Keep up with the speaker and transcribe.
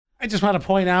I just want to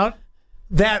point out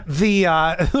that the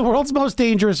world's most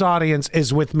dangerous audience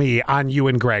is with me on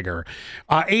Ewan McGregor.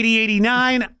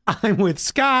 8089, I'm with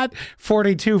Scott.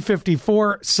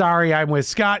 4254, sorry, I'm with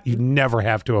Scott. You never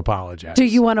have to apologize. Do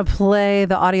you want to play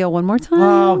the audio one more time?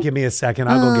 Oh, give me a second.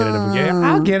 I'll go get it.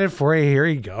 I'll get it for you. Here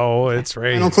you go. It's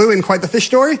right. Final clue in Quite the Fish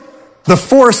Story? The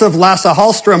force of Lasse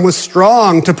Hallström was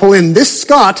strong to pull in this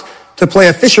Scot to play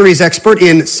a fisheries expert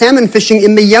in salmon fishing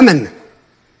in the Yemen.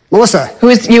 Melissa. Who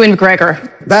is Ewan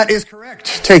McGregor? That is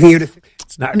correct. Taking you to...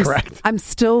 It's not correct. I'm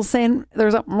still saying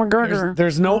there's a McGregor.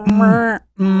 There's no...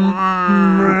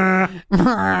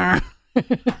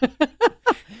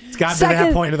 It's gotten to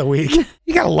that point of the week.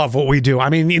 You got to love what we do. I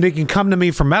mean, you can come to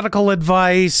me for medical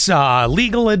advice,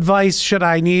 legal advice, should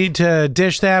I need to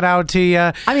dish that out to you.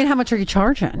 I mean, how much are you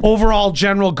charging? Overall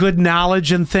general good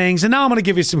knowledge and things. And now I'm going to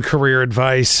give you some career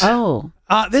advice. Oh.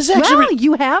 This is actually... Well,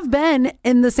 you have been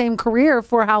in the same career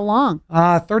for how long?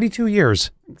 32 years.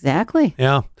 Exactly.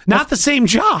 Yeah. Not the same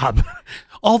job.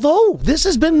 Although this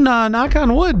has been, knock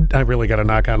on wood, I really got to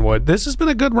knock on wood. This has been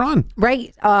a good run.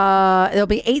 Right. It'll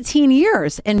be 18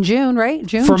 years in June, right?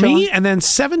 June for July. me, and then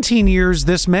 17 years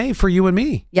this May for you and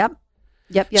me. Yep.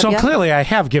 So clearly I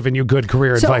have given you good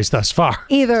career advice thus far.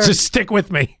 Either just stick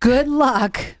with me. Good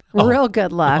luck, real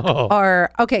good luck, or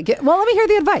okay. Well, let me hear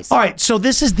the advice. All right. So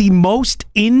this is the most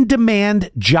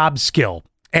in-demand job skill,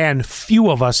 and few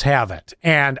of us have it.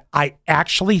 And I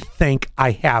actually think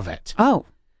I have it. Oh.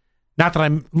 Not that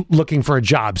I'm looking for a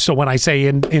job. So when I say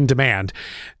in demand,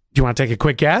 do you want to take a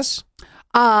quick guess?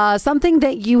 Something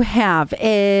that you have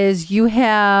is you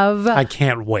have... I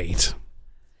can't wait.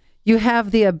 You have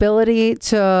the ability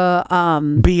to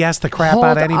BS the crap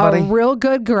out of anybody. A real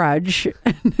good grudge.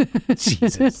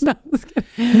 Jesus.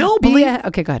 No,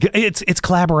 okay, go ahead. It's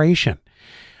collaboration.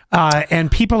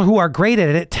 And people who are great at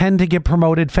it tend to get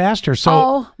promoted faster. So,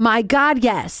 oh my God,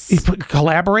 yes.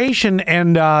 Collaboration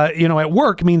and at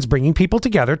work means bringing people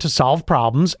together to solve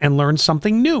problems and learn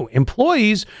something new.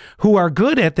 Employees who are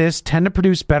good at this tend to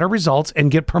produce better results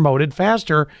and get promoted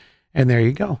faster. And there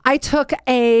you go. I took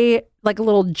a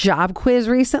little job quiz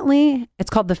recently. It's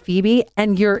called the Phoebe,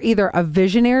 and you're either a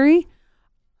visionary.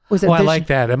 I like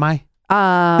that. Am I?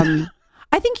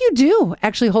 I think you do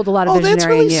actually hold a lot of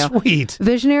visionary in you. That's really sweet.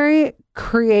 Visionary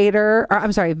creator, or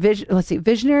I'm sorry,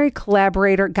 visionary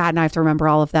collaborator. God, now I have to remember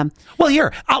all of them. Well,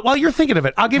 here, while you're thinking of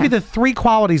it, I'll give you the 3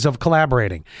 qualities of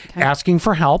collaborating. Okay. Asking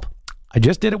for help. I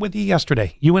just did it with you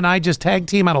yesterday. You and I just tag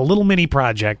team on a little mini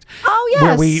project. Oh,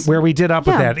 yes. Where we did up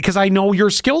with that. Because I know your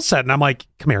skill set. And I'm like,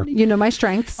 come here. You know my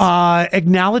strengths.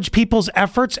 Acknowledge people's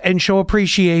efforts and show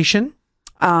appreciation.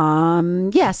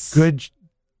 Yes. Good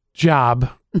job.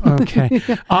 Okay.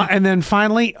 And then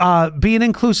finally, be an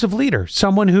inclusive leader.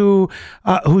 Someone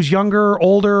who's younger,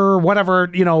 older,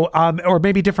 whatever, or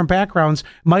maybe different backgrounds,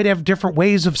 might have different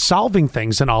ways of solving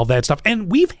things and all that stuff. And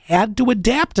we've had to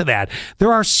adapt to that.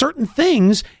 There are certain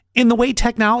things in the way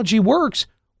technology works.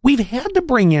 We've had to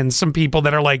bring in some people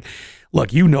that are like,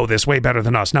 look, you know this way better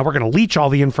than us. Now we're going to leech all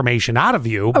the information out of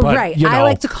you. But, right. I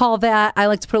like to call that, I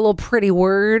like to put a little pretty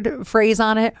word phrase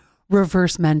on it,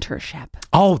 reverse mentorship.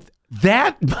 Oh,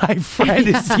 that, my friend,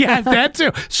 is, that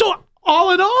too. So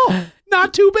all in all,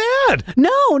 not too bad.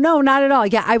 No, not at all.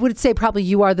 Yeah, I would say probably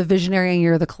you are the visionary and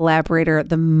you're the collaborator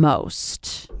the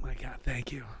most. Oh my God,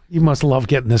 thank you. You must love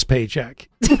getting this paycheck.